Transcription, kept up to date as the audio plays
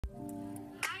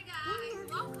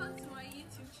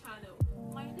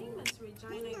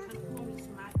vagina, you can call me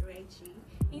Smart Reggie.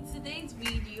 In today's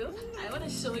video, I want to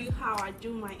show you how I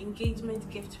do my engagement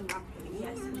gift wrapping.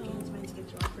 Yes, engagement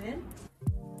gift wrapping.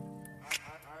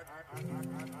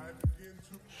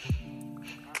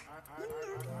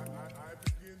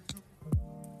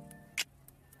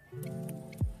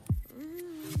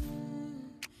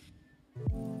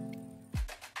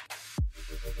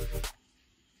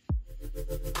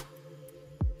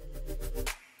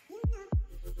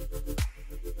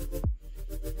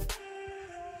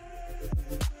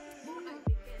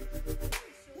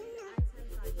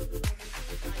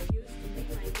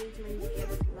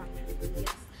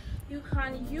 You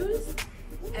can use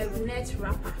a net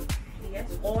wrapper, yes,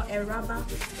 or a rubber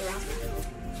wrapper.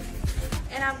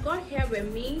 And I've got here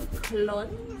with me cloth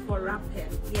for wrapping.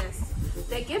 Yes,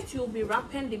 the gift you'll be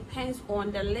wrapping depends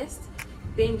on the list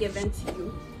being given to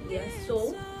you. Yes,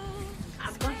 so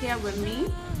I've got here with me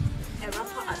a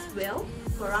wrapper as well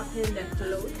for wrapping the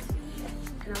clothes.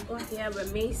 And I've got here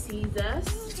with me scissors,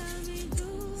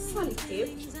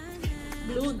 sellotape,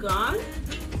 glue gun,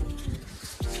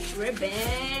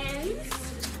 ribbons,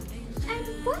 and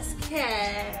baskets.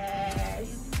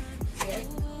 Yes,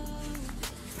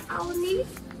 I'll need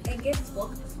a gift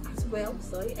box as well.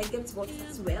 Sorry, a gift box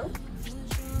as well.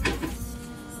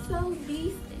 So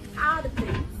these are the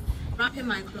things. Wrapping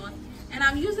my cloth, and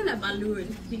I'm using a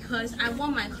balloon because I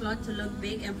want my cloth to look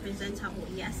big and presentable.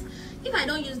 Yes, if I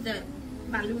don't use the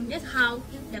balloon, that's how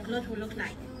the cloth will look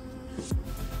like.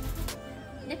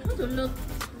 The cloth will look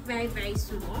very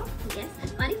small, yes,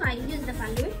 but if I use the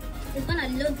balloon, it's gonna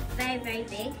look very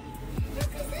big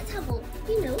and presentable.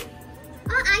 You know,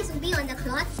 all eyes will be on the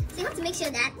cloth, so you have to make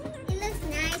sure that it looks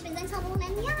nice, presentable,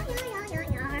 and yeah.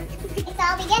 So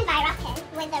I'll begin by wrapping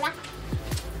with the wrapper.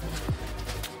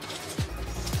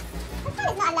 This one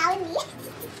is not allowing me.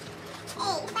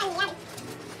 Hey, funny, yeah.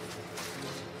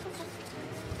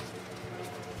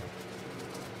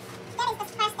 That is the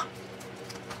first step.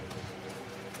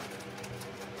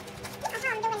 Make sure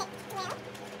the cap comes out, yeah?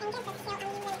 Make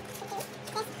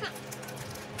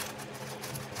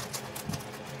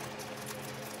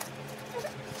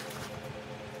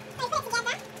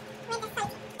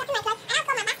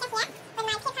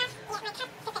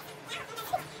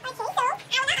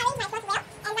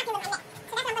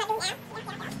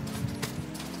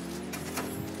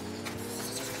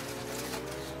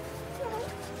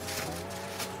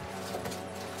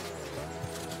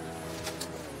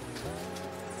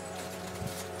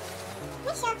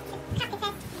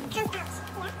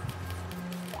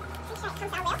sure it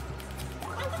comes out well.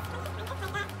 Like that.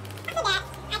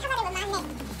 After that, I cover it with my net,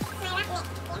 my wrap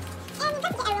net, yes. And you have to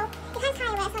get a rope. You can't tie it with something, but you can tie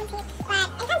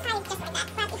it just like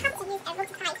that. But you have to use a rope to tie it with it, yes. So, let's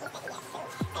take my rope.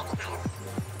 That's my rope. But I'm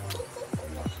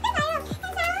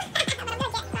gonna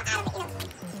get out of it, you know.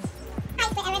 Tie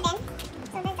it with a ribbon.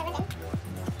 So there's the ribbon.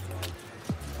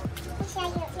 Make sure you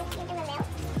do it well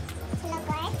to look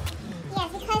good. Yes,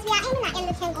 because we are aiming at it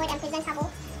looking good and presentable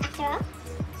after all.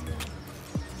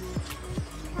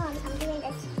 Oh, I'm doing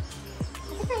this.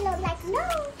 It doesn't look like, no,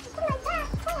 go like that.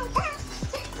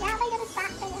 Yeah, we're gonna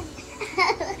start again.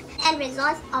 End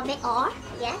result of it all,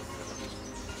 yes.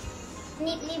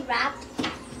 Neatly wrapped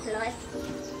cloth.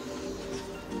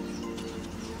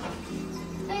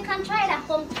 So you can try it at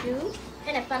home too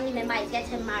when a family member is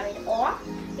getting married, or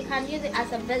you can use it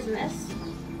as a business.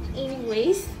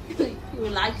 Anyways, you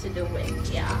would like to do it,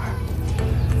 yeah.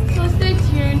 So stay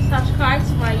tuned, subscribe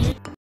to my YouTube.